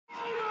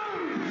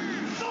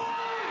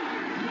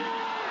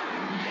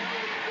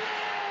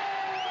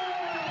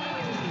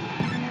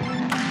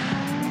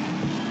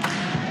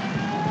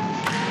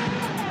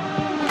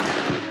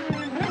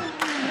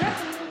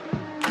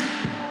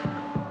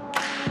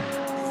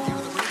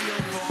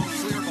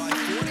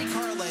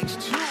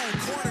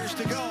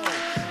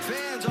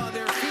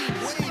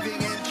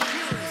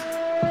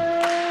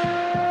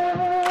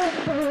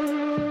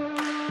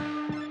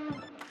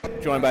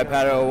joined by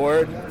Pato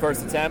O'Ward.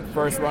 First attempt,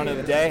 first run of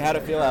the day. How'd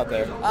it feel out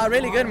there?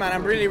 Really good, man.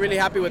 I'm really, really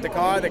happy with the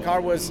car. The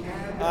car was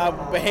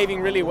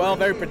behaving really well,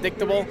 very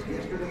predictable.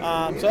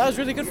 So that was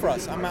really good for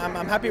us. I'm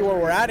happy where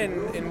we're at,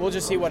 and we'll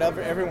just see what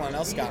everyone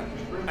else got.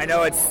 I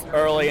know it's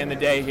early in the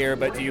day here,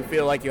 but do you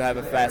feel like you have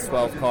a fast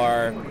 12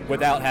 car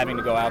without having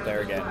to go out there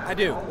again? I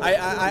do.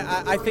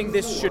 I think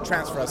this should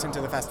transfer us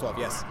into the fast 12,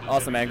 yes.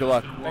 Awesome, man. Good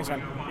luck. Thanks,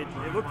 man.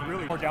 It looked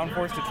really more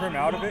downforce to trim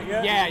out of it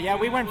yet? Yeah,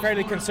 we went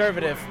fairly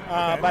conservative.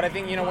 Okay. But I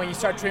think, when you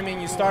start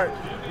trimming, you start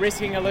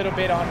risking a little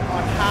bit on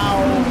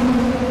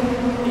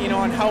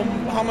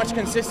how much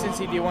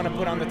consistency do you want to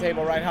put on the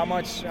table, right? How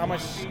much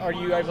are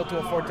you able to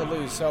afford to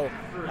lose? So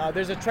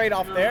there's a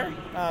trade-off there.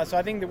 So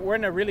I think that we're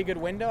in a really good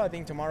window. I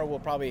think tomorrow we'll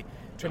probably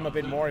trim a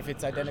bit more if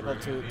it's identical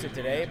to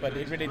today, but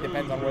it really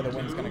depends on where the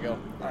wind's going to go.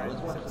 All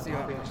right, see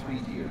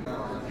you.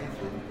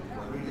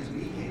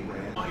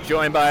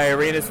 Joined by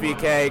Arenas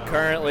VK,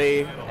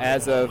 currently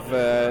as of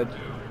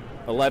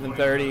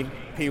 11:30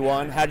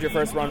 P1. How'd your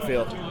first run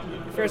feel?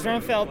 First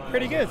run felt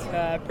pretty good,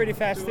 pretty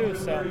fast too,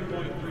 so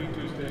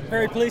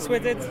very pleased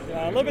with it.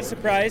 A little bit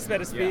surprised by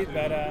the speed,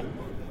 but it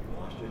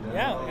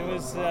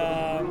was,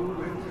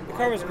 the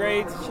car was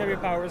great, Chevy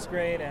power was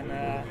great, and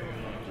I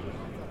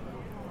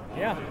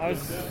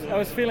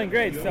was feeling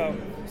great, so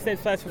stayed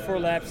flat for 4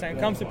 laps and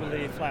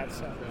comfortably flat.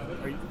 So.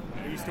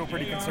 Are you still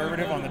pretty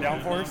conservative on the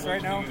downforce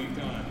right now?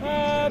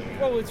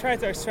 Well, we try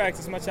to extract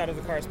as much out of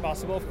the car as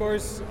possible, of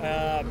course,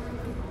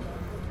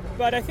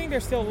 but I think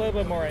there's still a little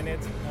bit more in it.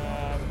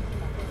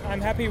 I'm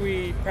happy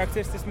we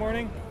practiced this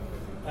morning,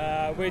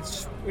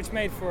 which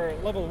made for a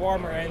little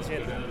warmer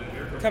engine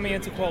coming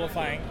into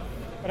qualifying.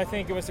 But I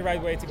think it was the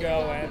right way to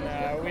go,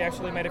 and we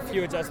actually made a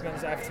few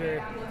adjustments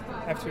after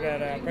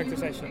that practice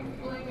session.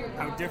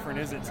 How different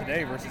is it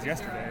today versus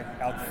yesterday?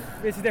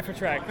 It's a different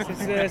track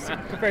it's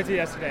compared to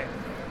yesterday,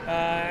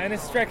 and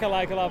it's a track I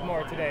like a lot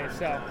more today.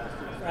 So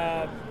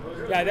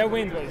that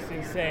wind was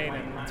insane,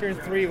 and turn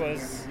 3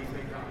 was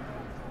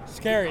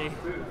scary.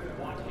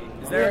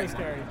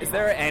 Is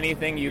there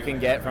anything you can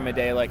get from a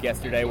day like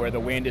yesterday where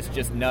the wind is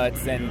just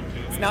nuts and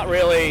it's not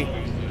really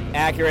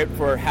accurate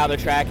for how the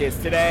track is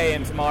today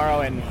and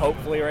tomorrow and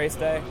hopefully race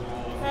day?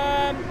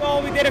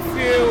 Well, we did a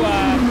few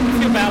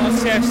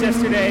balance checks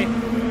yesterday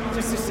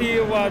just to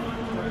see what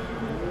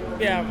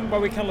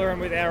we can learn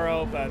with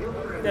aero, but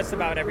that's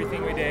about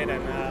everything we did.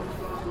 And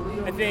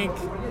I think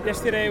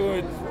yesterday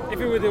if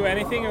we would do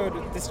anything, it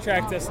would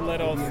distract us a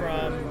little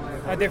from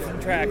a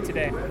different track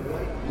today.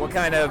 What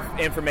kind of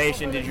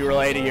information did you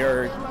relay to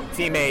your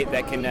teammates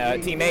that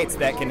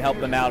can help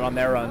them out on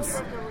their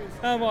runs?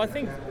 Well, I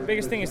think the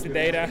biggest thing is the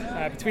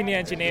data between the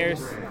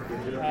engineers.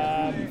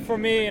 For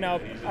me,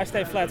 I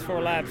stay flat 4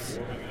 laps,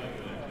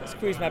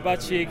 squeeze my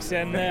butt cheeks,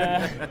 and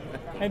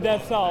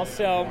that's all.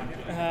 So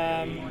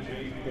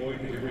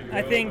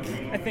I think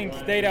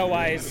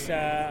data-wise,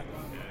 the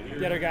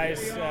other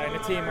guys in the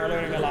team are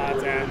learning a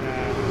lot, and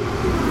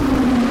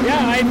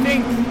I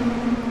think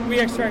we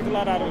extract a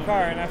lot out of the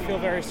car, and I feel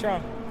very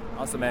strong.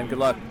 Awesome, man. Good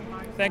luck.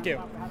 Thank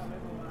you.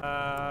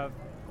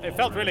 It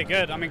felt really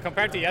good. I mean,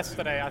 compared to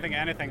yesterday, I think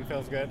anything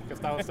feels good because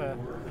that was a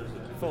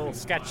full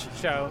sketch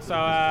show. So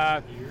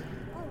I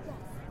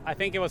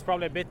think it was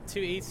probably a bit too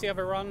easy of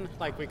a run.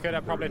 Like, we could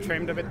have probably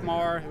trimmed a bit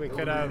more. We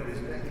could have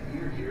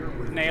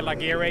nailed a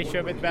gear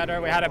ratio a bit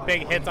better. We had a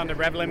big hit on the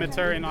rev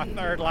limiter in our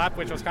 3rd lap,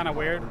 which was kind of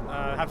weird.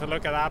 Have to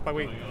look at that, but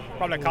we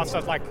probably cost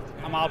us like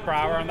a mile per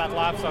hour on that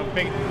lap. So a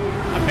big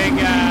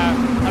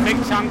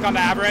chunk on the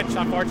average,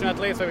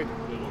 unfortunately. So we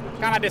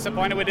kind of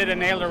disappointed we didn't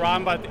nail the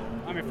run, but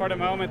I mean, for the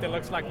moment, it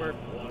looks like we're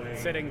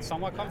sitting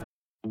somewhat comfortable.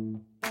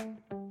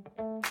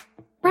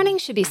 Running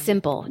should be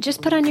simple.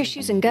 Just put on your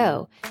shoes and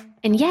go.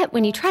 And yet,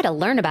 when you try to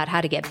learn about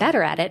how to get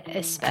better at it,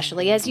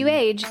 especially as you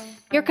age,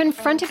 you're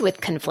confronted with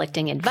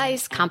conflicting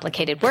advice,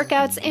 complicated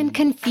workouts, and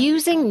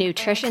confusing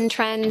nutrition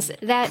trends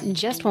that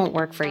just won't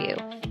work for you.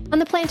 On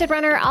The Planted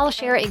Runner, I'll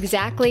share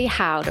exactly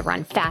how to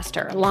run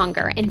faster,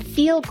 longer, and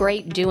feel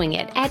great doing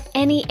it at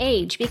any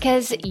age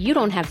because you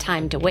don't have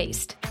time to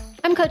waste.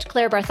 I'm Coach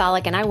Claire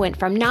Bartholic, and I went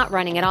from not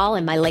running at all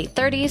in my late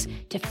 30s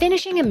to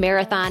finishing a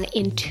marathon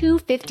in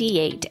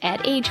 2:58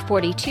 at age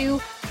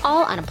 42,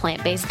 all on a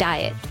plant-based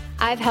diet.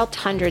 I've helped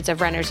hundreds of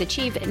runners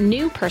achieve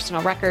new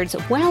personal records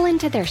well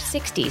into their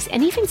 60s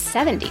and even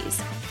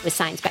 70s with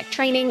science-backed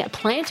training,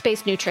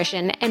 plant-based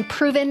nutrition, and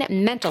proven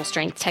mental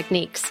strength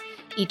techniques.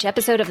 Each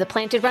episode of The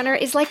Planted Runner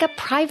is like a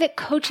private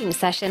coaching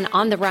session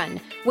on the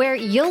run, where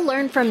you'll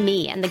learn from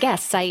me and the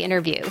guests I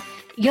interview.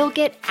 You'll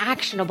get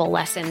actionable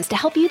lessons to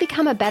help you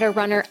become a better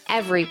runner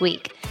every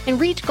week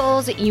and reach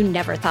goals that you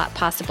never thought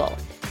possible.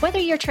 Whether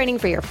you're training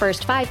for your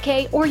first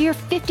 5K or your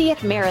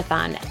 50th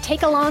marathon,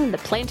 take along The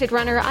Planted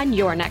Runner on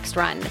your next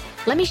run.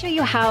 Let me show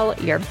you how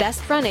your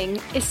best running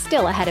is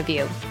still ahead of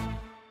you.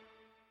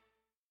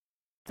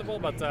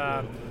 But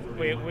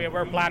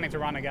we're planning to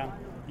run again.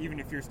 Even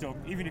if you're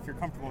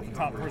comfortable at the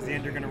top towards the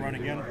end, you're going to run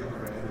again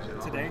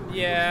today?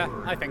 Yeah,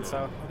 I think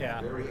so.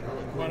 Yeah.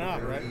 Why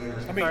not, right?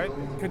 I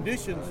mean,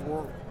 conditions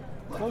were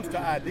close to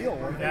ideal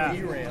when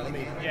you ran. I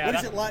mean,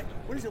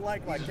 what is it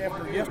like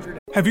after yesterday?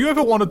 Have you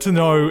ever wanted to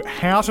know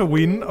how to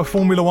win a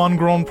Formula One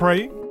Grand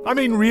Prix? I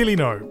mean, really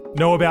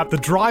know about the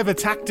driver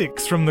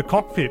tactics from the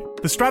cockpit,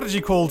 the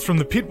strategy calls from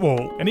the pit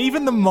wall, and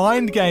even the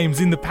mind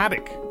games in the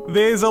paddock.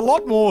 There's a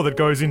lot more that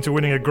goes into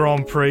winning a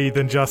Grand Prix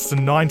than just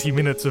 90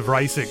 minutes of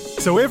racing.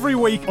 So every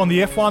week on the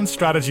F1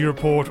 Strategy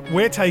Report,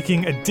 we're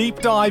taking a deep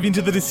dive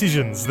into the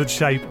decisions that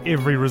shape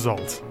every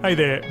result. Hey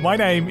there, my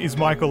name is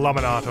Michael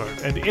Laminato,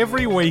 and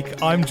every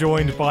week I'm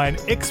joined by an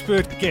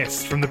expert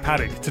guest from the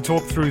paddock to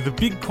talk through the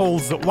big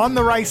calls that won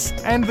the race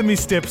and the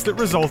missteps that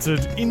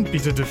resulted in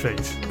bitter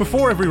defeat.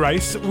 Before every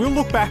race, we'll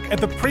look back at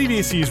the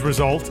previous year's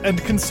result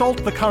and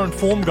consult the current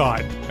form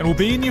guide, and we'll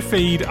be in your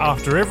feed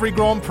after every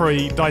Grand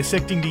Prix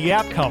dissecting the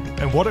outcome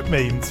and what it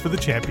means for the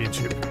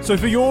championship. So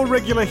for your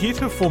regular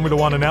hit of Formula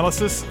One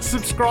analysis,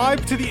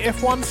 subscribe to the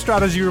F1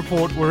 Strategy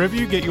Report wherever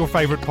you get your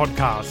favourite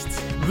podcasts.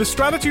 The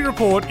Strategy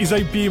Report is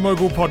a Beer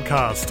Mogul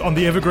podcast on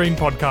the Evergreen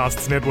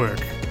Podcasts Network.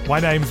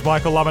 My name's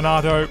Michael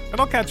Laminato, and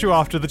I'll catch you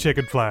after the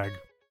checkered flag.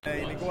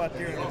 And you go out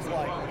there and it's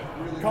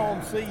like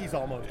calm seas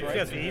almost, right?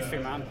 It's just easy,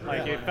 man.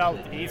 Like, it felt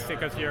easy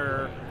because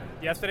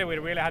yesterday we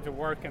really had to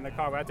work in the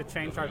car. We had to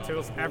change our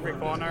tools every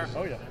corner.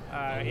 Oh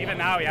yeah. Even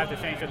now we have to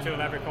change the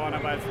tool every corner,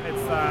 but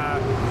it's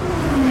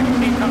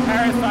in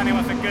comparison,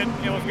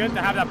 it was good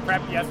to have that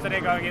prep yesterday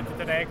going into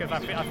today, because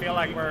I feel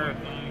like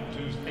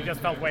it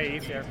just felt way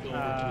easier.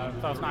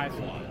 So it's nice.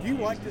 Do you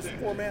like this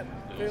format,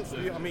 Vince?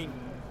 I mean,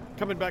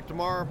 coming back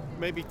tomorrow,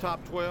 maybe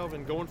top 12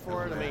 and going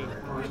for it? I mean,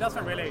 it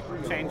doesn't really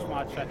change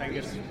much. I think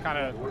it's kind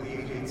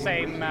of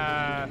same.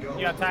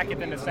 You attack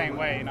it in the same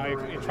way. You know,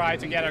 you try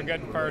to get a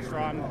good first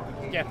run,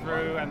 get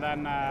through, and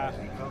then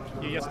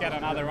you just get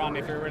another run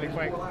if you're really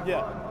quick.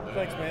 Yeah.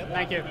 Thanks, man.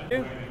 Thank you.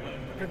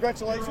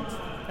 Congratulations.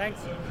 Thanks.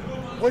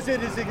 Was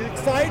it as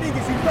exciting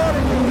as you thought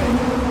it would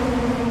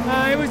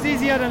be? It was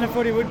easier than I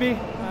thought it would be.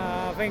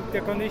 I think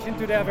the conditions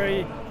today are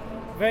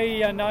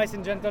very nice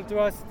and gentle to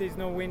us. There's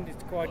no wind,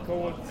 it's quite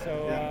cold,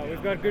 so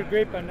we've got good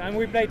grip, and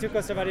we played too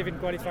conservative in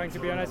qualifying, to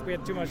be honest. We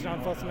had too much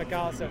downforce in the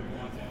car, so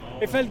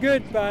it felt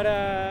good, but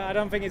I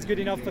don't think it's good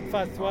enough for the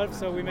fast 12,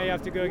 so we may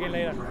have to go again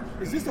later.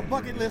 Is this a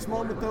bucket list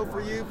moment, though,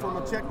 for you from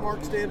a check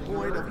mark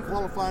standpoint of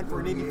qualifying for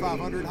an Indy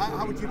 500?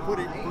 How would you put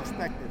it in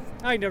perspective?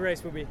 I think the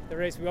race will be.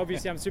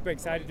 Obviously, I'm super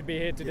excited to be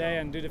here today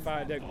and do the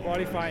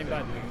qualifying,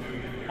 but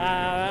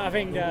I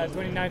think the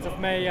 29th of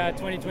May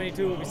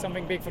 2022 will be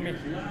something big for me.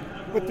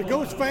 But to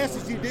go as fast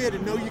as you did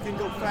and know you can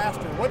go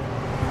faster,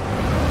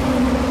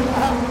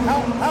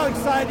 how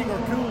exciting or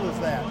cool is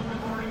that?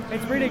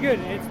 It's pretty good.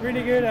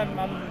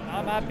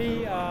 I'm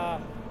happy.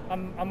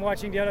 I'm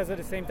watching the others at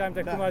the same time.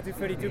 Takuma to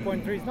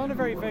 32.3. It's not a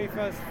very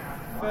first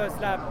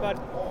lap, but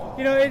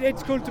you know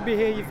it's cool to be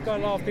here. You've got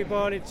a lot of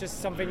people. It's just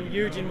something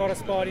huge in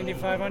motorsport in the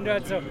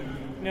 500. So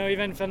you know,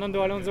 even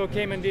Fernando Alonso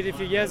came and did it a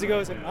few years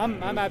ago. So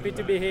I'm happy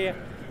to be here.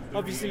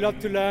 Obviously, a lot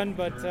to learn,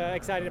 but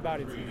excited about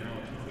it.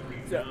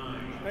 So,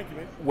 thank you,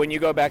 man. When you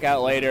go back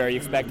out later, are you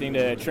expecting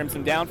to trim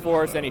some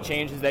downforce? Any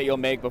changes that you'll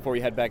make before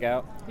you head back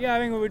out? Yeah, I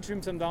think we will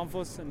trim some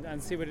downforce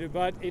and see what we do.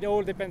 But it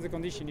all depends on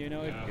condition, you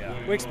know. If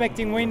we're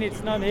expecting wind,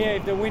 it's not here.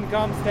 If the wind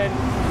comes, then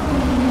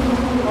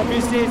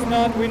obviously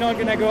we're not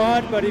going to go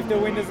hard. But if the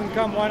wind doesn't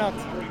come, why not?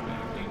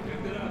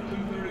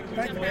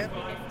 Thank you, man.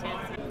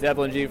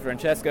 Devlin G.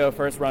 Francesco,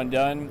 first run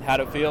done. How'd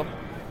it feel?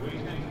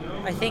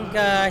 I think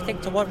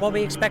to what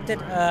we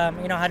expected.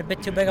 Had a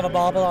bit too big of a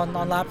bobble on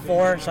lap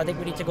 4, so I think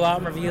we need to go out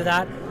and review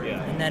that,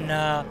 and then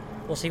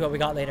we'll see what we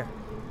got later.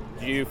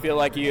 Do you feel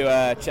like you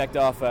checked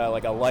off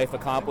like a life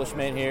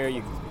accomplishment here?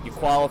 You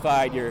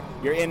qualified. You're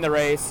in the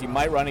race. You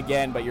might run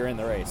again, but you're in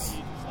the race.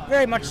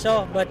 Very much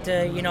so, but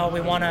we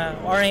want to.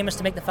 Our aim is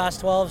to make the fast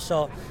 12,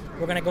 so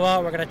we're going to go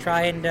out. We're going to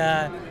try and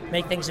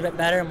make things a bit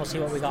better, and we'll see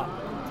what we got.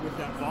 With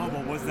that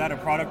bobble, was that a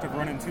product of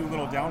running too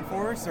little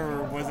downforce,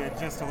 or was it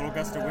just a little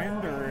gust of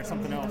wind, or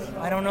something else?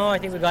 I don't know. I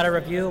think we got a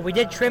review. We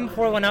did trim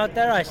before we went out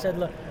there. I said,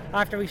 look,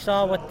 after we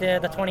saw what the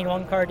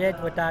 21 car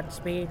did with that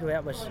speed,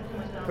 that was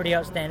pretty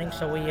outstanding.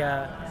 So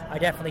I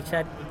definitely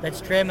said, let's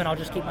trim, and I'll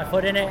just keep my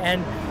foot in it.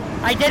 And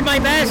I did my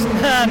best.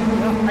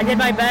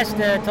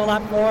 Till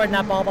lap 4, and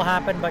that bobble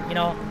happened. But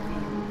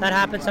that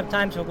happens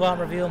sometimes. We'll go out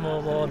and review, and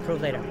we'll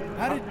improve later.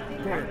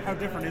 How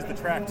different is the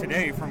track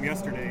today from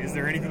yesterday? Is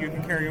there anything you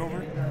can carry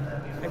over?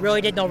 I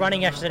really did no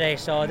running yesterday,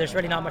 so there's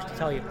really not much to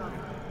tell you.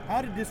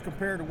 How did this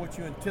compare to what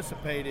you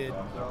anticipated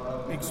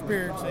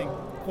experiencing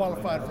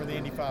qualified for the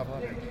Indy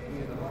 500?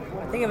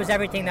 I think it was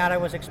everything that I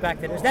was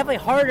expected. It was definitely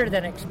harder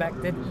than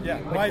expected. Yeah,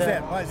 why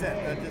is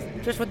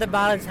that? Just with the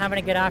balance, having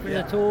to get after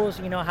the tools,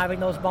 having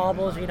those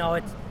bobbles, it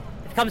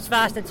comes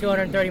fast at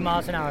 230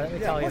 miles an hour, let me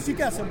tell you. Plus you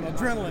got some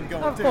adrenaline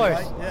going of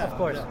course, right? Yeah, of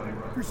course.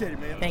 Yeah. Appreciate it,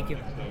 man. Thank you.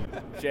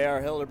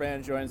 J.R.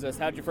 Hildebrand joins us.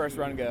 How'd your first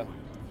run go?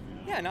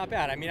 Yeah, not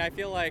bad. I mean, I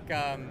feel like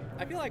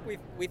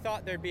we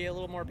thought there'd be a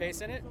little more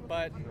pace in it,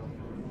 but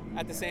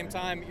at the same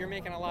time, you're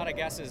making a lot of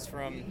guesses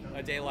from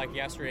a day like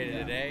yesterday to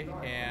today,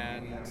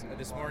 and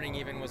this morning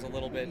even was a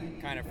little bit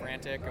kind of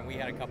frantic, and we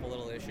had a couple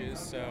little issues.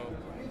 So,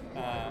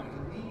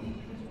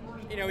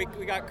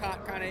 we got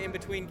caught kind of in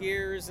between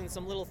gears and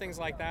some little things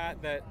like that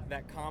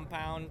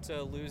compound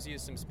to lose you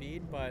some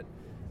speed, but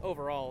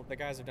overall, the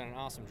guys have done an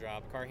awesome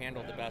job. The car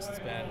handled the best it's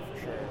been,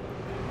 for sure.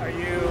 Are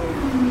you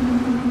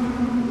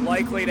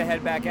likely to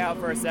head back out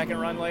for a second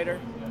run later?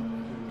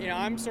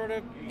 I'm sort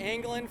of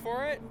angling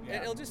for it.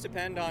 It'll just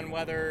depend on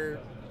whether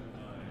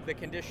the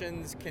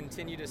conditions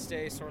continue to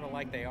stay sort of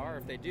like they are.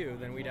 If they do,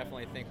 then we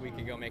definitely think we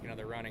could go make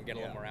another run and get a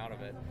little more out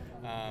of it.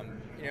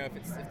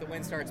 If the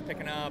wind starts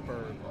picking up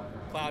or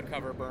cloud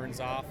cover burns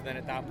off, then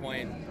at that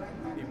point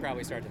you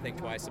probably start to think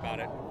twice about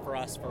it for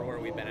us, for where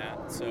we've been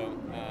at. So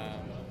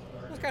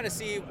we'll kind of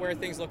see where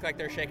things look like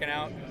they're shaking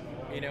out.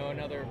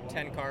 Another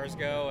 10 cars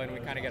go, and we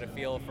kind of get a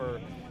feel for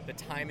the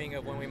timing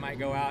of when we might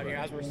go out.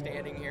 As we're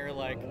standing here,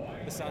 like,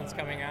 the sun's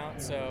coming out,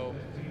 so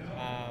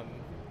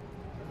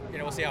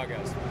we'll see how it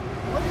goes.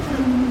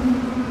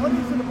 What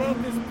is it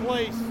about this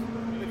place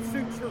that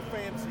suits your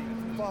fancy,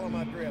 if you follow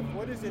my drift?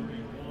 What is it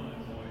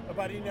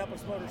about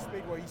Indianapolis Motor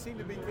Speedway? You seem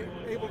to be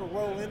able to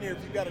roll in there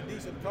if you've got a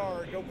decent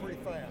car and go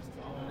pretty fast.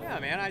 Yeah,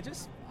 man, I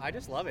just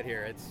love it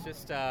here. It's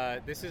just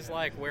this is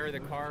like where the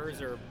cars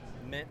are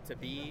meant to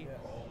be.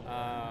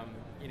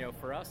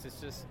 For us,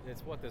 it's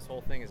what this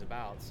whole thing is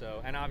about.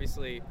 So, and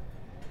obviously,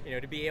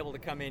 to be able to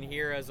come in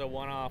here as a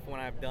one-off when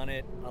I've done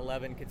it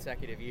 11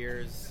 consecutive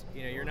years,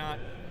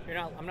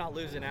 I'm not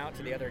losing out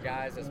to the other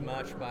guys as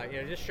much, but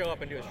just show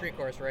up and do a street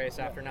course race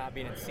after not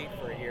being in seat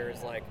for a year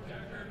is like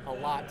a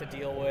lot to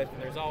deal with.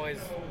 And there's always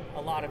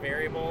a lot of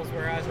variables,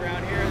 whereas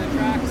around here the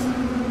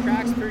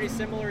track's pretty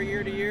similar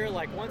year to year.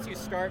 Like, once you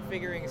start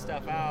figuring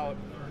stuff out,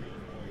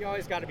 you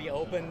always got to be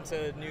open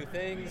to new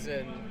things,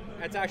 and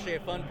that's actually a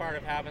fun part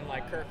of having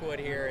like Kirkwood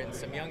here and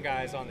some young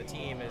guys on the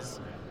team is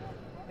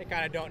they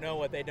kind of don't know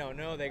what they don't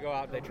know. They go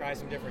out, they try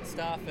some different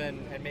stuff,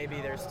 and maybe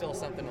there's still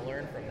something to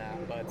learn from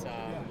that.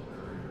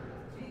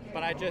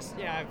 But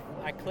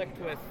I clicked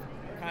with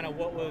kind of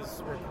what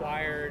was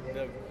required,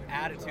 the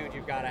attitude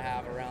you've got to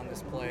have around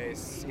this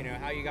place,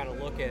 how you got to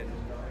look at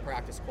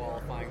practice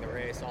qualifying the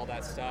race, all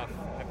that stuff.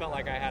 I felt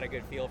like I had a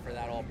good feel for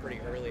that all pretty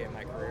early in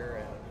my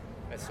career, and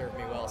it served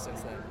me well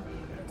since then.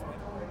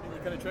 You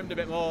could have trimmed a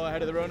bit more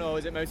ahead of the run, or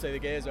was it mostly the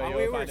gears?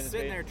 We were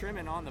sitting there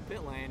trimming on the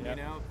pit lane,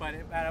 but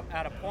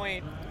at a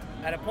point,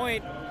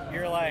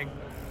 you're like,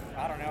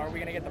 I don't know, are we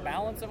going to get the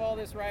balance of all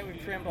this right?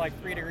 We've trimmed like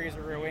 3 degrees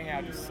of rear wing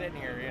out just sitting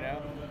here,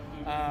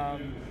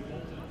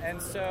 and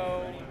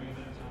so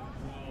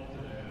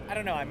I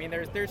don't know. I mean,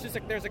 there's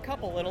a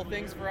couple little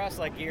things for us,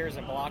 like gears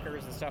and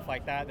blockers and stuff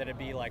like that, that'd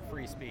be like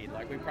free speed.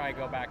 Like, we'd probably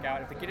go back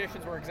out if the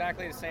conditions were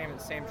exactly the same at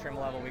the same trim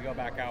level. We go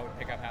back out and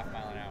pick up half a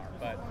mile an hour,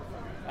 but.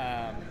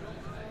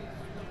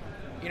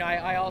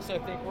 I also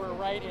think we're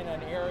right in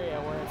an area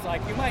where it's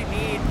like you might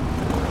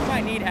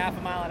need half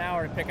a mile an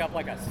hour to pick up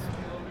like a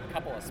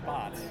couple of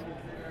spots,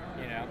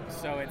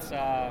 So it's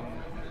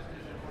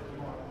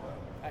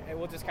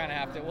we'll just kind of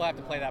have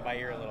to play that by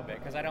ear a little bit,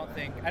 because I don't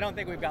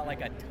think we've got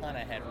like a ton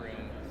of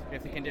headroom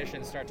if the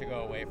conditions start to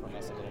go away from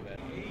us a little bit.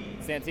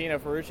 Santino,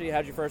 Ferrucci,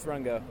 how'd your first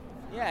run go?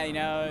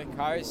 Yeah,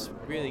 car's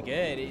really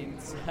good.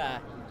 It's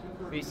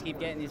we just keep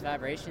getting these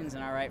vibrations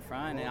in our right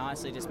front, and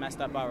honestly just messed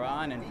up our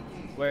run, and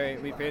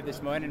we proved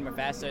this morning we're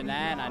faster than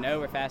that, and I know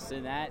we're faster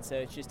than that, so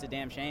it's just a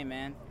damn shame,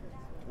 man.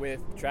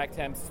 With track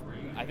temps,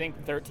 I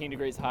think 13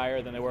 degrees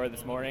higher than they were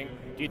this morning,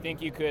 do you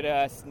think you could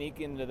sneak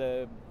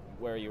into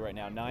where are you right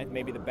now, 9th,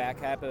 maybe the back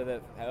half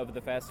of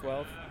the Fast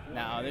 12?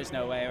 No, there's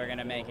no way we're going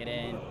to make it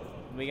in.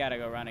 We got to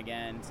go run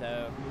again,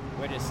 so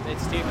it's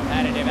too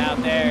competitive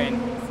out there,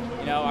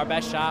 and, our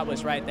best shot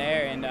was right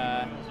there, and,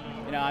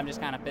 I'm just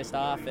kind of pissed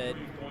off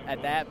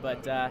at that,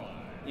 but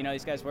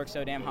these guys work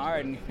so damn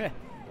hard, and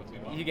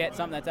you get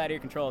something that's out of your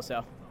control.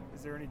 So,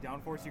 is there any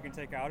downforce you can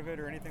take out of it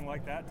or anything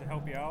like that to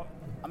help you out?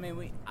 I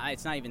mean,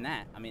 it's not even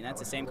that. I mean, that's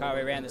the same car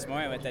we ran this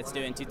morning with that's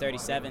doing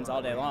 237s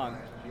all day long.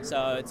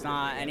 So it's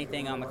not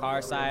anything on the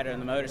car side or on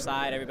the motor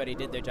side. Everybody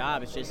did their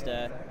job. It's just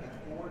a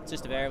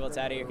variable that's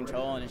out of your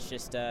control, and it's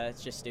just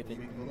stupid.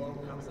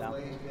 So,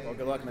 well,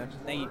 good luck, man.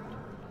 Thank you.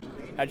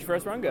 How'd your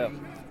first run go?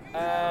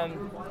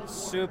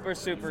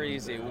 Super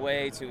easy,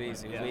 way too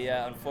easy. Yeah. We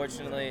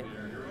unfortunately,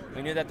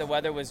 we knew that the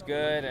weather was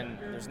good and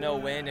there's no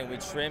wind, and we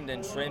trimmed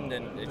and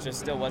it just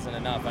still wasn't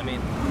enough. I mean,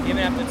 even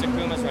after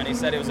Takuma's run, he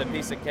said it was a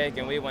piece of cake,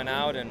 and we went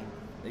out and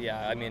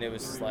it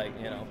was like,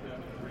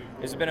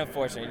 it's been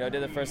unfortunate.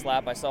 Did the first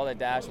lap, I saw the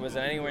dash,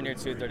 wasn't anywhere near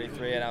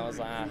 233, and I was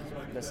like,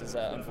 this is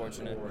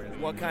unfortunate.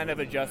 What kind of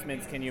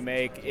adjustments can you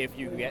make if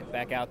you get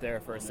back out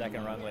there for a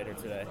second run later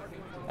today?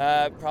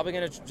 Probably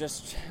going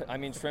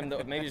to trim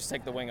maybe just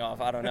take the wing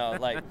off. I don't know.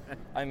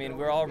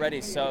 We're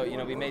already so,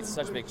 we made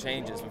such big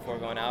changes before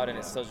going out, and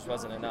it still just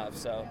wasn't enough.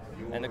 So,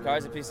 and the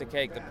car's a piece of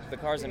cake. The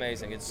car's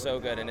amazing. It's so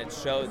good, and it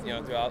showed,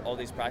 throughout all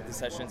these practice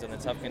sessions and the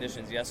tough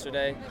conditions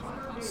yesterday.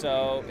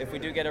 So if we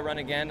do get a run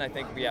again, I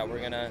think, we're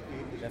going to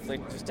definitely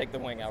just take the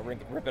wing out,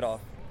 rip it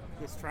off.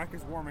 This track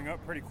is warming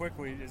up pretty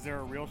quickly. Is there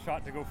a real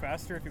shot to go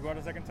faster if you go out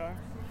a second time?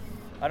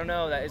 I don't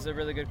know. That is a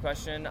really good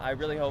question. I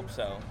really hope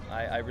so.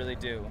 I really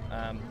do.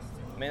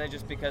 Mainly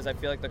just because I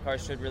feel like the car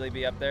should really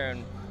be up there,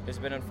 and it's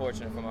been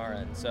unfortunate from our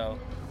end. So,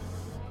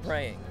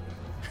 praying.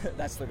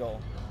 That's the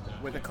goal.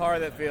 With a car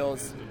that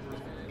feels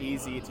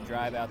easy to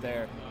drive out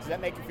there. Does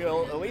that make you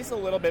feel at least a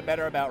little bit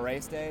better about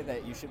race day,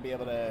 that you should be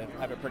able to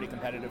have a pretty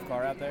competitive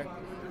car out there?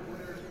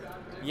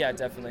 Yeah,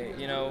 definitely.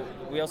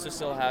 We also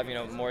still have,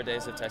 more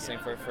days of testing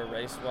for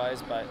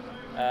race-wise, but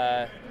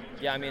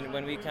yeah, I mean,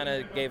 when we kind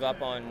of gave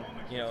up on,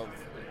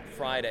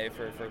 Friday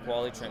for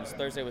quality trims,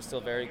 Thursday was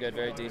still very good,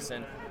 very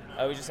decent.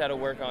 We just had to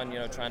work on,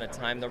 trying to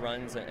time the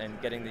runs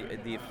and getting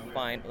the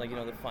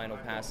final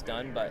pass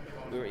done. But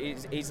we were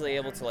easily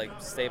able to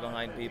stay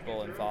behind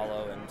people and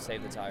follow and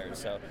save the tires.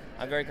 So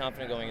I'm very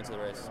confident going into the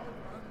race.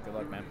 Good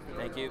luck, man.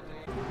 Thank you.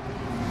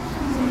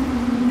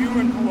 You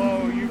and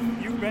Below,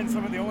 you've been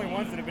some of the only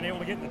ones that have been able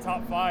to get in the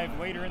top 5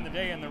 later in the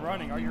day in the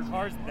running. Are your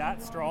cars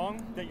that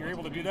strong that you're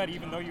able to do that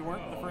even though you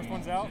weren't the first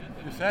ones out?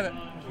 You said it.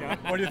 Yeah.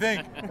 What do you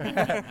think?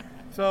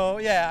 So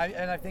yeah,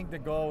 and I think the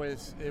goal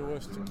was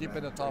to keep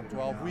in the top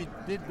 12. We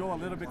did go a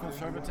little bit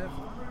conservative,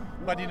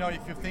 but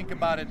if you think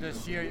about it,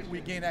 this year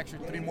we gained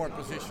actually 3 more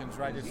positions,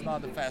 right? It's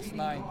not the fast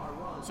 9.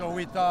 So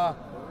we thought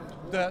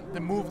the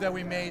move that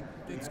we made,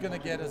 it's going to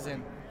get us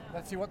in.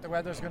 Let's see what the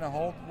weather's going to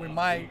hold. We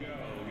might,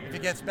 if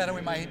it gets better,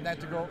 we might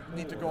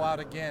need to go out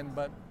again,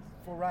 but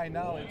for right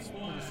now, it's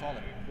pretty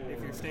solid.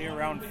 If you stay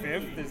around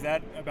 5th, is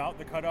that about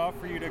the cutoff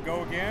for you to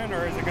go again,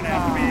 or is it going to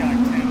have to be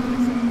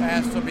 10%? It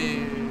has to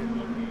be,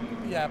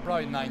 yeah,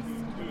 probably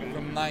 9th.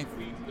 From 9th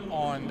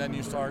on, then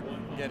you start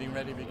getting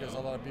ready because a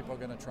lot of people are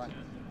going to try.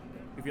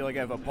 You feel like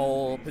you have a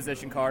pole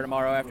position car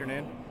tomorrow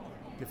afternoon?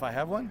 If I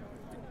have one?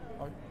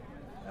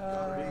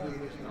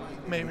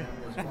 Maybe.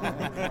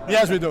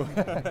 Yes, we do.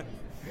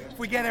 If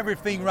we get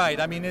everything right.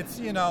 I mean, it's,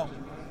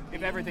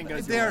 if everything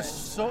goes they're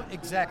so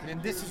exactly,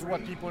 and this is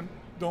what people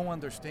don't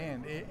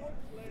understand.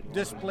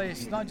 This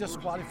place, not just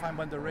qualifying,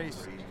 but the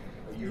race,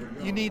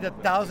 you need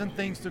 1,000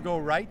 things to go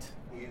right,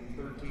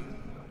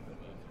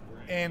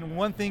 and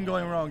one thing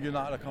going wrong, you're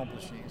not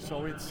accomplishing.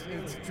 So it's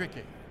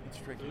tricky. It's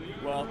tricky.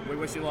 Well, we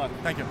wish you luck.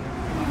 Thank you.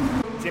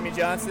 Jimmy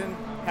Johnson,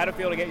 how'd it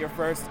feel to get your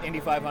first Indy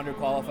 500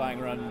 qualifying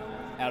run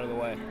out of the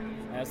way?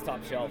 That's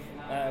top shelf.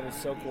 It was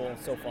so cool,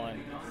 so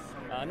fun.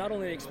 Not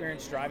only the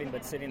experience driving,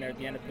 but sitting there at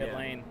the end of pit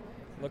lane,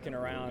 looking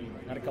around,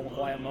 had a couple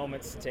quiet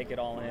moments to take it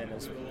all in. It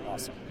was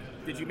awesome.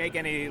 Did you make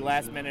any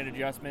last-minute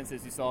adjustments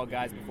as you saw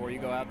guys before you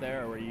go out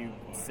there, or were you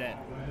set?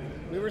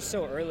 We were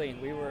so early.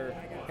 We were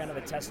kind of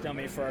a test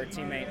dummy for our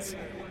teammates.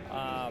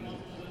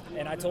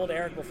 And I told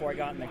Eric before I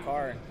got in the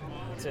car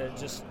to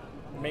just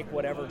make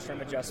whatever trim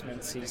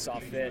adjustments he saw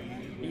fit.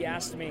 He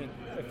asked me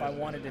if I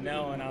wanted to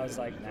know, and I was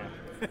like, nah.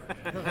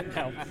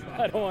 No,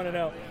 I don't want to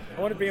know.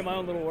 I want to be in my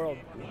own little world.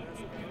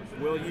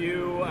 Will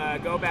you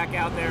go back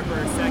out there for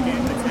a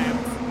second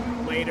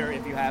attempt later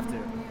if you have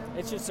to?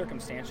 It's just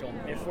circumstantial.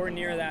 If we're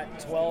near that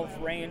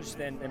 12 range,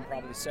 then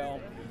probably so.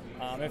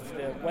 If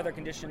the weather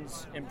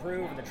conditions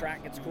improve and the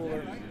track gets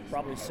cooler,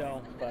 probably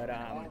so. But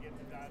I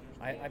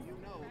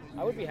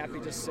would be happy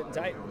just sitting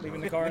tight,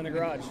 leaving the car in the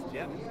garage.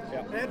 Yeah.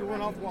 I had to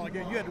run off a while ago.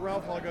 You had to run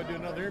off a while ago to do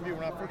another interview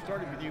when I first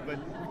started with you, but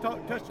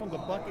we touched on the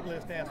bucket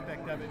list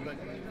aspect of it. But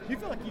do you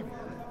feel like you've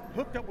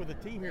hooked up with a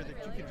team here that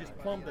you can just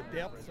plumb the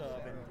depths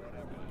of and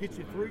get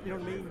you through, you know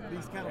what I mean?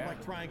 These kind of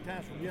like trying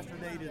times from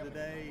yesterday to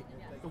today,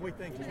 the way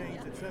things change,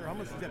 et cetera. How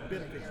much does that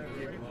benefit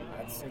you give you?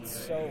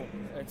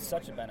 It's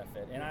such a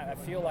benefit. And I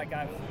feel like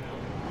I've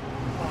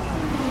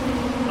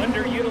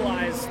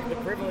underutilized the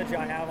privilege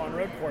I have on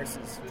road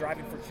courses,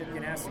 driving for Chip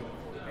Ganassi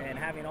and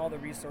having all the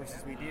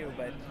resources we do.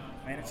 But,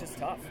 man, it's just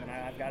tough, and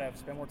I've got to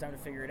spend more time to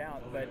figure it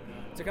out. But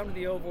to come to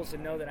the ovals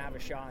and know that I have a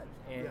shot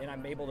and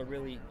I'm able to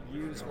really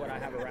use what I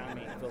have around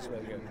me, it feels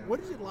really good. What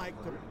is it like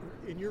to,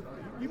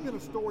 you've been a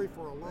story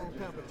for a long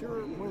time, but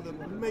you're one of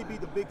you may be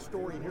the big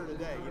story here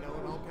today, and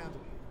all kinds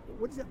of,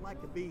 what is it like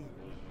to be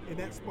in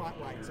that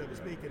spotlight, so to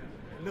speak, and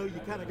know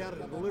you kind of got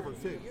to deliver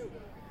too?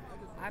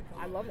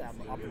 I love that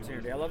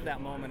opportunity. I love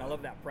that moment. I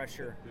love that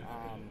pressure.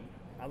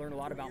 I learned a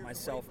lot about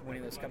myself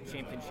winning those Cup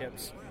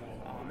championships.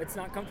 It's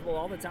not comfortable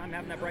all the time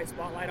having that bright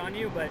spotlight on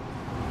you, but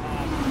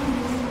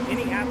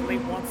any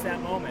athlete wants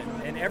that moment,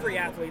 and every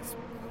athlete's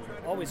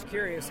always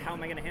curious, how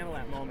am I going to handle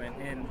that moment?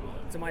 And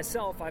to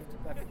myself, I've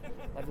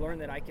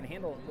learned that I can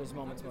handle those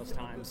moments most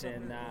times,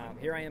 and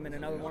here I am in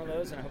another one of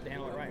those, and I hope to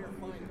handle it right.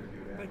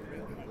 Thank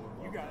you.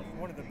 You got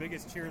one of the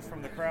biggest cheers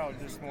from the crowd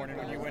this morning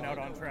when you went out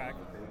on track.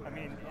 I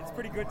mean, it's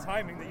pretty good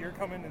timing that you're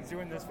coming and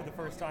doing this for the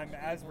first time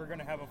as we're going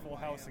to have a full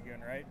house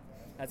again, right?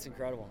 That's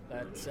incredible.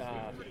 That's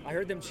I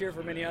heard them cheer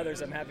for many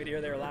others. I'm happy to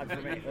hear they were loud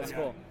for me. That's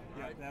cool.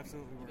 Yeah,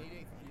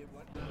 absolutely.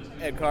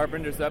 Ed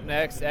Carpenter's up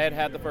next. Ed,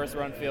 how'd the first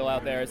run feel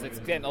out there as it's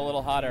getting a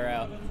little hotter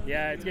out?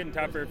 Yeah, it's getting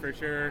tougher for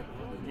sure.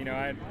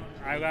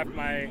 I left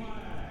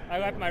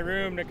my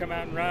room to come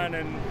out and run,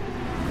 and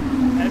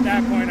at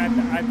that point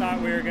I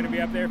thought we were going to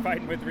be up there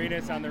fighting with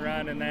Renus on the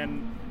run, and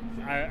then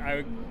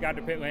I got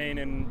to pit lane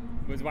and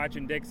was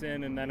watching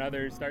Dixon and then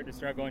others start to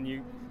struggle,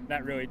 and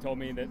that really told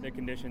me that the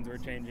conditions were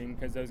changing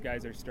because those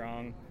guys are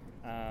strong.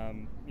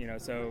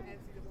 So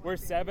we're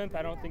 7th.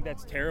 I don't think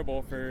that's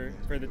terrible for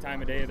the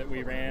time of day that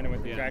we ran and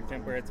with the track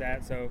temp where it's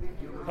at. So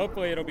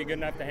hopefully it'll be good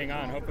enough to hang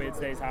on. Hopefully it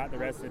stays hot the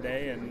rest of the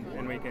day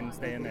and we can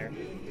stay in there.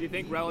 Do you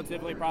think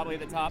relatively probably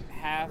the top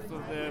half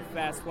of the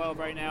Fast 12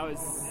 right now is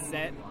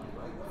set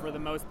for the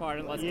most part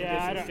unless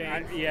conditions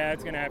change?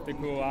 It's going to have to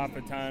cool off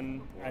a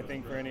ton, I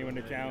think, for anyone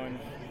to challenge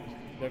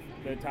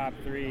the top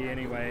 3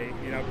 anyway.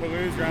 You know,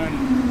 Palou's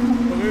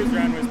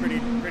run was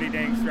pretty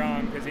dang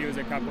strong because he was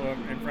a couple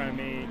in front of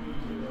me.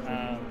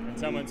 And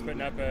someone's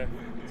putting up a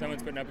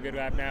good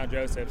lap now,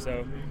 Joseph.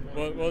 So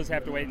we'll just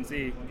have to wait and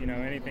see. You know,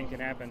 anything can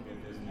happen.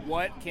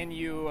 What can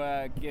you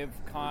give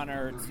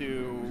Connor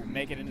to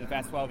make it into the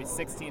Fast 12? He's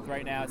 16th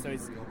right now, so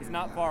he's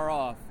not far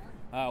off.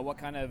 What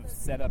kind of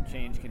setup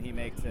change can he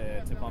make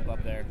to bump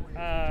up there?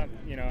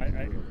 You know,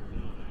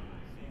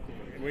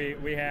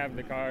 we have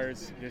the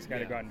cars. Just got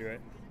to go out and do it.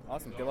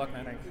 Awesome. Good luck,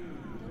 man. Thanks.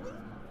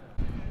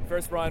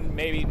 First run,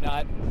 maybe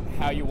not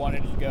how you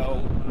wanted it to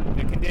go.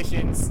 The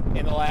conditions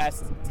in the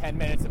last 10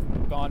 minutes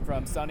have gone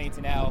from sunny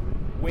to now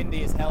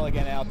windy as hell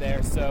again out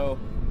there. So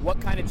what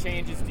kind of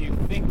changes do you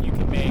think you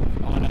can make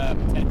on a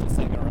potential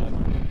second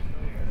run?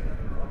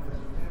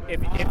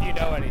 If you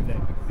know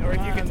anything, or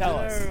if you can tell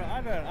us.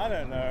 I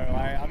don't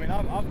know. I mean,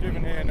 I've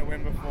driven here in the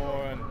wind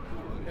before, and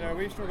you know,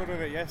 we struggled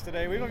with it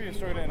yesterday. We've even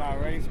struggled in our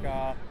race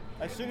car.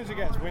 As soon as it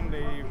gets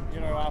windy, you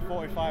know, our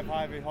 45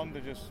 Hy-Vee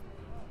Honda just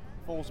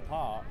falls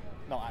apart.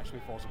 Not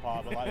actually falls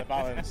apart, but like the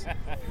balance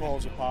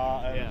falls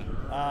apart, and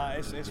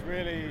it's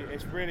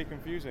really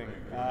confusing.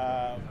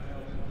 I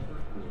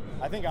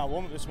think our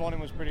warm-up this morning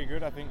was pretty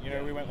good. I think, you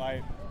know, we went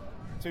like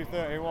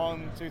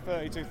 231,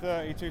 230,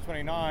 230,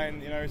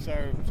 229. You know, so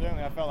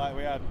certainly I felt like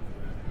we had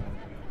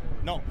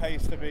not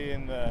pace to be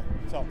in the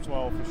top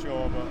 12 for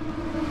sure, but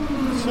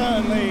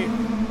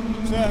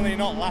certainly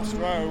not last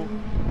row.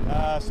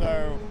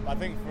 So I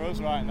think for us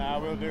right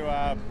now, we'll do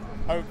our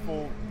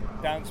hopeful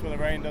dance where the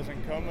rain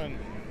doesn't come. And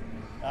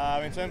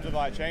in terms of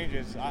like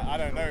changes, I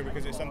don't know,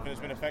 because it's something that's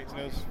been affecting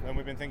us and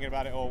we've been thinking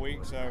about it all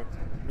week. So,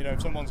 you know,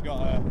 if someone's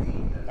got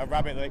a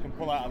rabbit that they can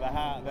pull out of the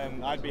hat,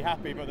 then I'd be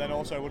happy, but then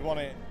also would want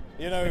it,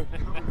 you know,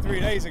 3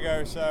 days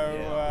ago. So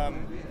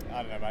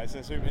I don't know, man.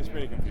 It's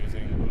pretty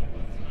confusing.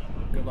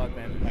 Good luck,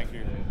 man. Thank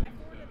you.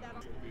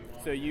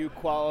 So you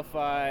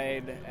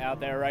qualified out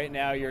there right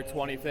now. You're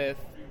 25th.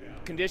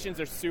 Conditions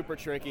are super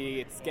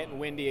tricky. It's getting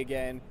windy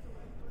again.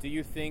 Do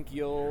you think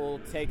you'll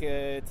take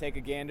a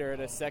gander at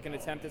a second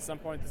attempt at some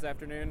point this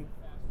afternoon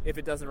if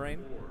it doesn't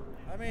rain?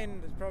 I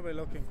mean, it's probably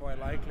looking quite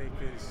likely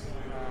because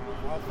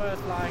our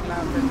first flying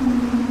lap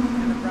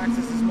in the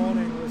practice this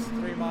morning was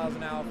 3 miles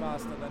an hour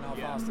faster than our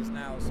fastest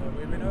now. So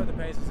we know the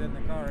pace is in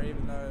the car,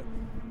 even though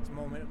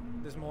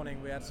this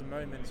morning we had some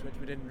moments which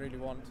we didn't really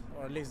want,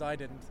 or at least I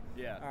didn't.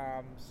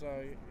 So,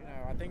 you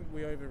know, I think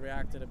we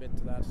overreacted a bit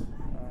to that.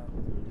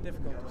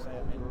 Difficult to say.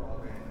 I mean,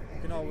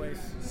 you can always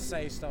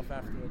say stuff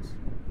afterwards.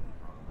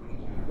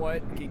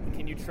 What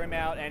can you trim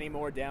out any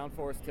more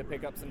downforce to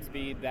pick up some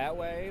speed that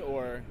way,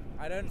 or?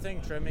 I don't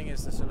think trimming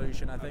is the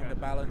solution. I think the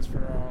balance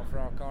for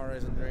our car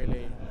isn't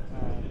really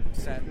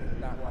set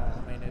that well.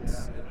 I mean,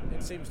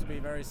 it seems to be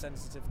very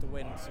sensitive to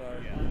wind, so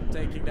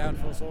taking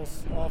downforce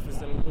off is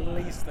the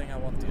least thing I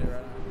want to do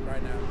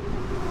right now.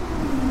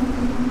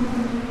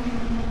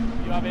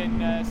 You having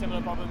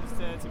similar problems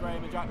to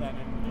Graham and Jack then,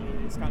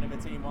 and it's kind of a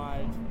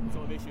team-wide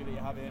sort of issue that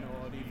you're having,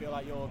 or do you feel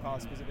like your car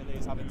specifically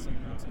is having some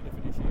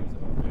different issues?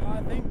 Or?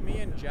 I think me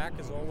and Jack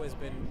has always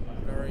been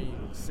very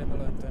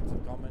similar in terms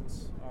of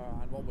comments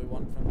and what we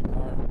want from the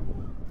car,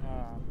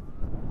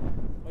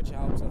 which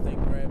helps. I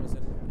think Graham is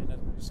in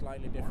a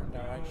slightly different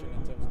direction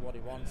in terms of what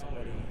he wants and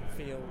what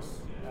he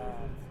feels.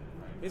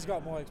 He's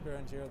got more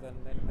experience here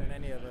than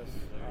any of us,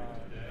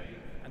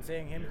 and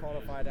seeing him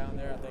qualify down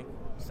there, I think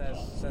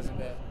says a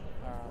bit.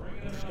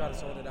 Just got to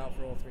sort it out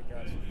for all 3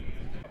 cars.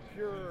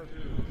 Pure,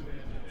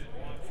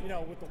 you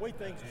know, with the way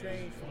things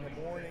changed from the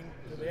morning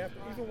to the after,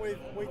 even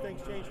the way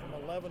things changed from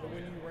 11 to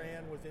when you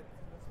ran, was it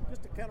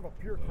just a kind of a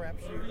pure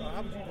crapshoot?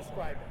 How would you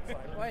describe it?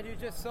 Well, you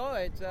just saw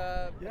it.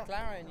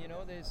 McLaren, you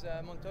know, there's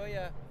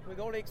Montoya, with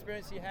all the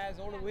experience he has,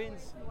 all the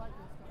wins,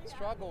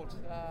 struggled.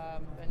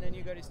 And then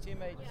you got his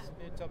teammates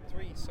in the top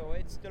 3. So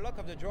it's the luck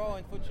of the draw,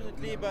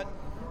 unfortunately, but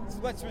it's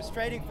what's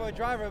frustrating for a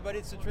driver, but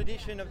it's a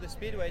tradition of the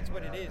speedway. It's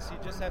what it is. You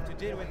just have to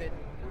deal with it.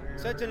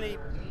 Certainly,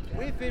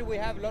 we feel we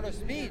have a lot of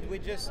speed. We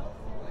just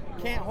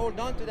can't hold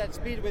on to that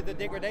speed with the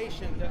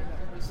degradation.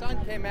 The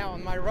sun came out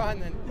on my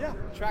run and the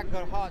track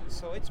got hot,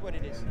 so it's what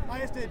it is. I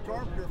asked Ed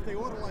Carpenter if they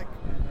ought to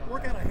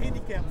work out a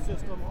handicap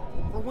system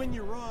for when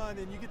you run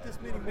and you get this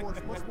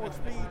much more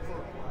speed.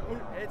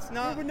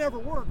 It would never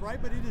work, right?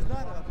 But it is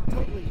not a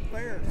totally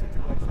fair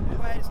situation.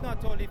 Well, it's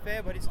not totally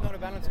fair, but it's not a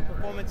balance of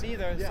performance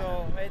either. Yeah.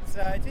 So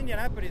it's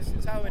Indianapolis.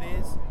 It's how it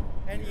is.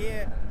 And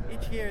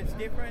each year it's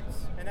different,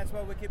 and that's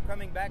why we keep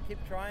coming back, keep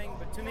trying.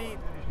 But to me,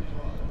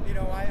 you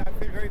know, I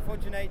feel very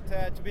fortunate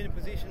to be in the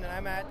position that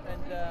I'm at,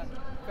 and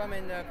come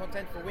and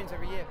contend for wins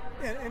every year.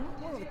 And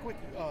one of the quick,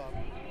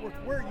 with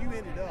where you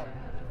ended up,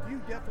 do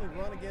you definitely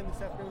run again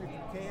this afternoon if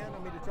you can?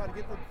 I mean, to try to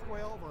get the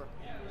 12 or?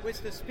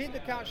 With the speed the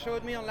car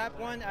showed me on lap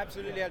 1,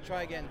 absolutely I'll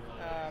try again.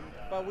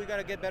 But we got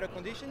to get better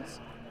conditions.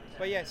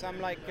 But yes,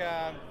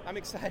 I'm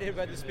excited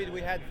about the speed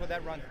we had for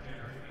that run.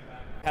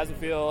 How's it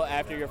feel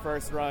after your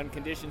first run?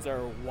 Conditions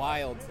are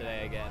wild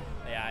today again.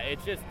 Yeah,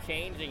 it's just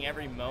changing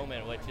every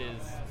moment,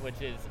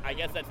 which is I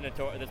guess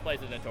this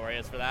place is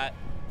notorious for that.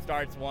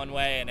 Starts one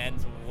way and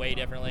ends way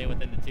differently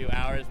within the 2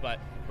 hours, but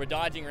we're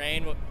dodging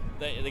rain.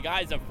 The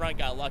guys up front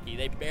got lucky.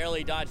 They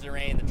barely dodged the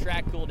rain. The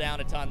track cooled down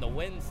a ton. The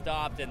wind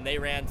stopped, and they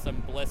ran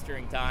some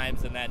blistering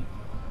times. And then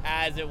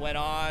as it went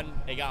on,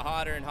 it got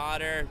hotter and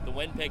hotter. The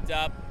wind picked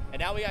up, and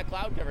now we got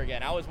cloud cover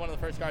again. I was one of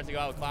the first cars to go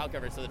out with cloud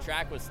cover, so the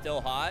track was still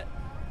hot,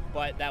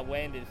 but that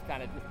wind is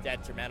kind of just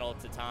detrimental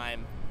to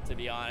time, to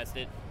be honest.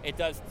 It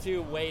does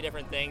two way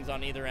different things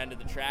on either end of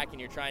the track,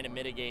 and you're trying to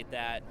mitigate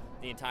that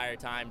the entire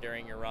time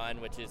during your run,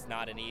 which is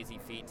not an easy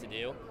feat to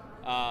do.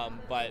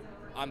 But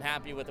I'm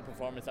happy with the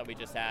performance that we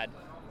just had.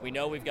 We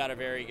know we've got a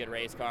very good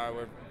race car.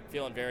 We're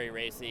feeling very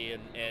racy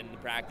in the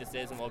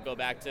practices, and we'll go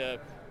back to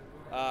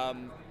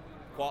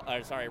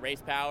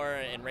race power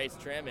and race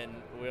trim, and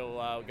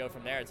we'll go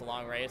from there. It's a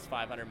long race,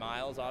 500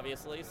 miles,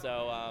 obviously,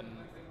 so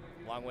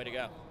long way to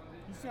go.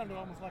 You sounded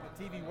almost like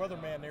a TV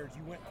weatherman there as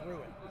you went through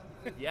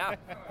it. Yeah.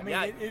 I mean,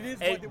 it is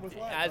what it was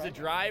like. As right? a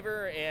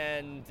driver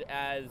and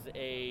as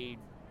a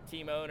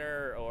team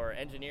owner or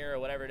engineer or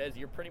whatever it is,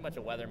 you're pretty much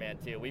a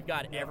weatherman too. We've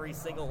got every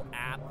single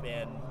app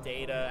and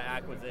data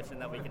acquisition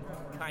that we can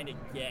kind of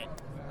get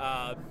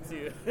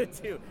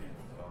to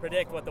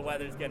predict what the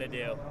weather's going to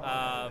do.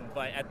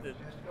 But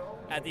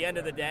at the end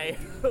of the day,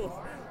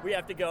 we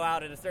have to go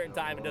out at a certain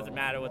time. It doesn't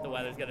matter what the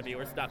weather's going to be.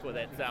 We're stuck with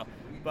it. So,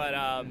 but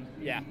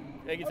yeah,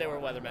 you can say we're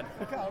weathermen.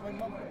 Kyle, I mean,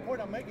 the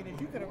point I'm making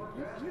is you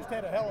just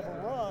had a hell of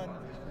a run.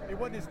 It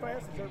wasn't as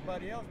fast as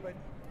everybody else, but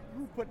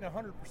you were putting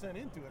 100%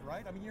 into it,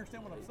 right? I mean, you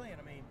understand what I'm saying?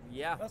 I mean,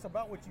 yeah, that's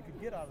about what you could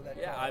get out of that.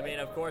 Yeah, car, right? I mean,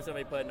 of course, I'll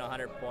be putting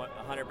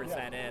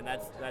 100% in.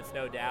 That's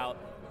no doubt.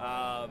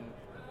 I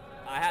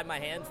had my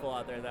hands full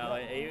out there, though.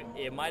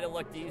 It might have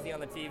looked easy on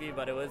the TV,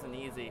 but it wasn't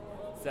easy.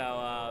 So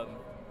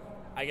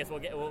I guess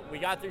we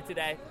got through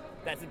today.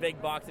 That's a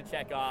big box to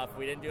check off.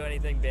 We didn't do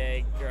anything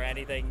big or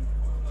anything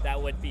that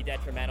would be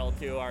detrimental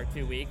to our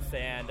 2 weeks,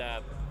 and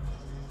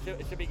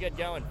it should be good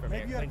going from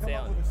here. Maybe you have to come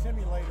up with a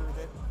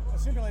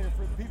simulator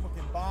for people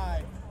can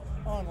buy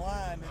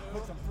online that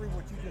puts them through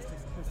what you just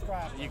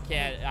described. You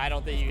can't. I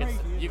don't think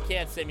you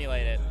can't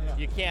simulate it. Yeah.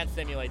 You can't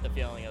simulate the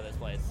feeling of this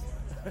place.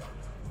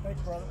 Thanks,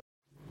 brother.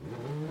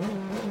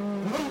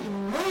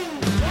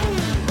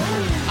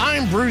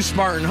 I'm Bruce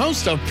Martin,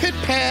 host of Pit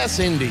Pass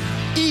Indy.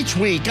 Each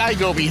week, I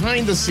go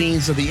behind the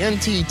scenes of the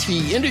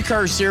NTT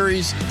IndyCar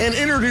Series and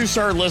introduce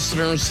our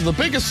listeners to the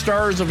biggest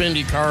stars of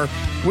IndyCar,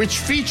 which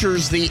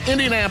features the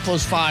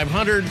Indianapolis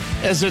 500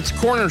 as its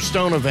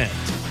cornerstone event.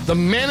 The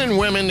men and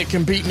women that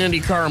compete in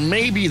IndyCar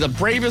may be the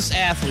bravest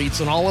athletes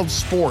in all of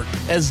sport,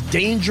 as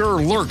danger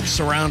lurks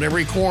around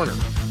every corner.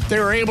 They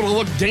are able to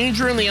look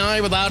danger in the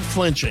eye without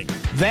flinching.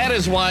 That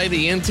is why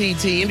the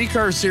NTT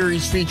IndyCar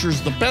Series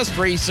features the best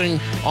racing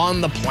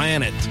on the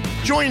planet.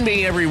 Join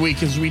me every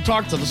week as we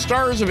talk to the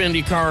stars of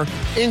IndyCar,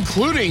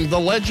 including the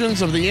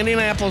legends of the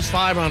Indianapolis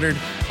 500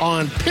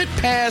 on Pit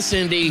Pass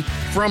Indy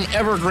from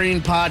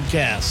Evergreen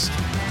Podcast.